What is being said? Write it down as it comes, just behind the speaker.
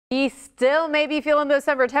You still may be feeling those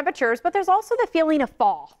summer temperatures, but there's also the feeling of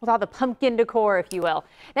fall with all the pumpkin decor, if you will.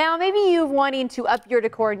 Now, maybe you're wanting to up your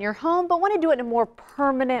decor in your home, but want to do it in a more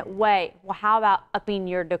permanent way. Well, how about upping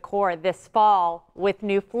your decor this fall with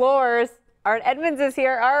new floors? Art Edmonds is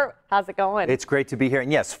here. Art, how's it going? It's great to be here.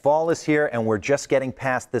 And yes, fall is here, and we're just getting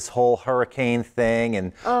past this whole hurricane thing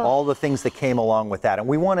and all the things that came along with that. And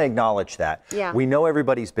we want to acknowledge that. Yeah. We know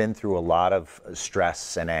everybody's been through a lot of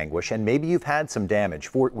stress and anguish, and maybe you've had some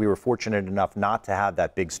damage. We were fortunate enough not to have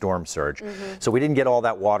that big storm surge. So we didn't get all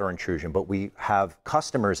that water intrusion, but we have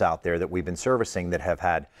customers out there that we've been servicing that have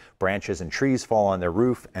had branches and trees fall on their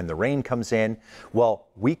roof and the rain comes in. Well,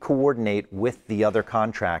 we coordinate with the other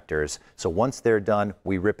contractors. So once they're done,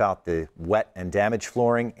 we rip out the wet and damaged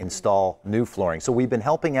flooring, install new flooring. So we've been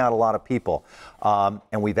helping out a lot of people,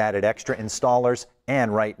 and we've added extra installers.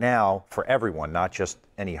 And right now, for everyone, not just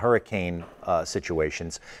any hurricane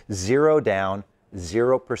situations, 0 down,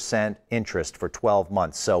 0% interest for 12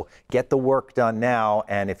 months. So get the work done now,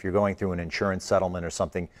 and if you're going through an insurance settlement or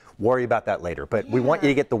something, worry about that later. But we want you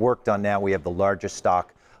to get the work done now. We have the largest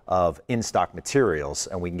stock of in-stock materials,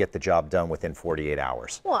 and we can get the job done within 48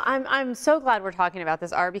 hours. Well, I'm so glad we're talking about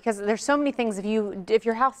this, Art, because there's so many things. If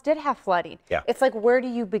your house did have flooding, it's like, where do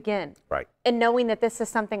you begin? Right. And knowing that this is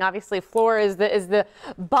something, obviously, floor is the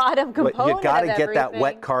bottom component. But you got to get that everything.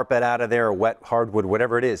 wet carpet out of there, or wet hardwood,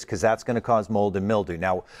 whatever it is, because that's going to cause mold and mildew.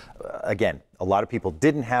 Now, again, a lot of people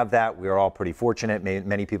didn't have that. We are all pretty fortunate.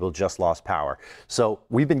 Many people just lost power. So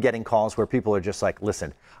we've been getting calls where people are just like,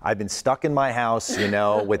 listen, I've been stuck in my house, you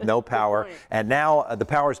know, with no power, and now the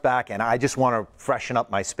power's back, and I just want to freshen up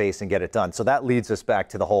my space and get it done. So that leads us back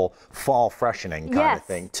to the whole fall freshening kind of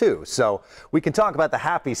thing, too. So we can talk about the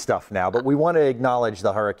happy stuff now, but we want to acknowledge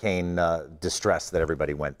the hurricane distress that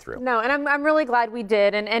everybody went through. No, and I'm really glad we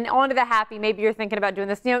did. And on to the happy, maybe you're thinking about doing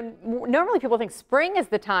this. You know, normally people think spring is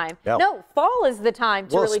the time. No, fall is the time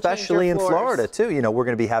to really change your floors. Especially in Florida, too. You know, we're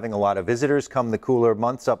going to be having a lot of visitors come the cooler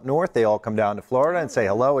months up north. They all come down to Florida and say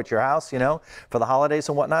hello at your house, you know, for the holidays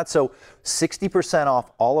and whatnot. So 60%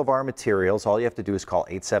 off all of our materials. All you have to do is call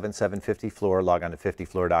 877-50-FLOOR, log on to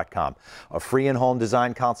 50floor.com. A free in-home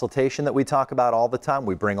design consultation that we talk about all the time.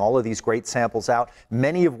 We bring all of these great samples out,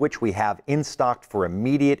 many of which we have in stock for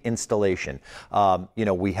immediate installation. You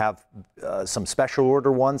know, we have some special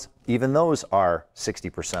order ones. Even those are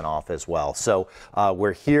 60% off as well. So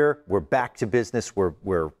we're here. We're back to business.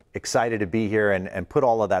 We're excited to be here and put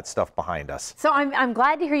all of that stuff behind us. So I'm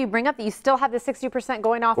glad to hear you bring up that you still have the 60%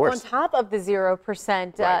 going off on top of the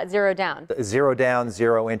 0%, 0 down. 0 down,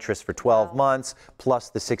 0 interest for 12 months, plus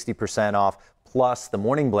the 60% off, plus the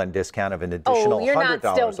Morning Blend discount of an additional $100. Oh, you're not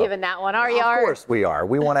still giving that one, are you, Art? Of course we are.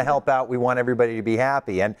 We want to help out. We want everybody to be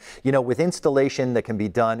happy. And, you know, with installation that can be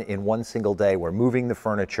done in one single day, we're moving the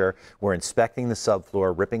furniture, we're inspecting the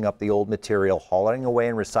subfloor, ripping up the old material, hauling away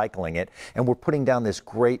and recycling it, and we're putting down this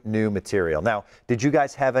great new material. Now, did you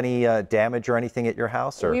guys have any damage or anything at your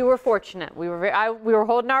house? Or? We were fortunate. We were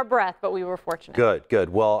holding our breath, but we were fortunate. Good, good.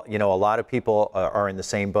 Well, you know, a lot of people are in the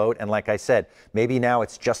same boat. And like I said, maybe now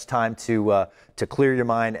it's just time to clear your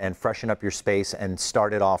mind and freshen up your space and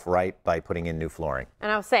start it off right by putting in new flooring.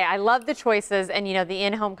 And I'll say, I love the choices and, you know, the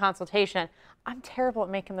in-home consultation. I'm terrible at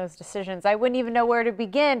making those decisions. I wouldn't even know where to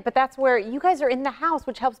begin, but that's where you guys are in the house,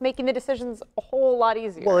 which helps making the decisions a whole lot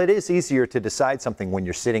easier. Well, it is easier to decide something when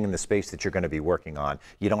you're sitting in the space that you're going to be working on.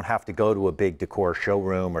 You don't have to go to a big decor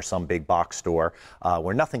showroom or some big box store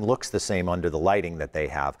where nothing looks the same under the lighting that they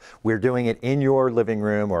have. We're doing it in your living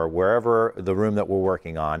room or wherever the room that we're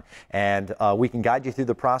working on, and we can guide you through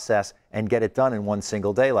the process and get it done in one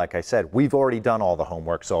single day. Like I said, we've already done all the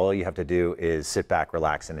homework, so all you have to do is sit back,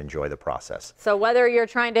 relax, and enjoy the process. So whether you're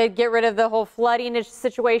trying to get rid of the whole flooding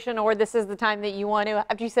situation, or this is the time that you want to,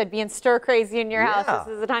 after you said being stir crazy in your house,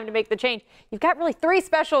 this is the time to make the change. You've got really 3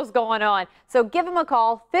 specials going on. So give them a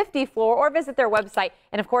call, 50-FLOOR, or visit their website.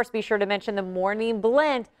 And of course, be sure to mention the Morning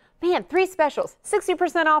Blend. Man, 3 specials,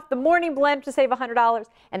 60% off the Morning Blend to save $100,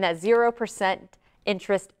 and that 0%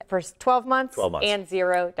 interest for 12 months, and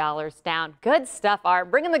 $0 down. Good stuff,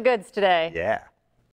 Art. Bringing the goods today. Yeah.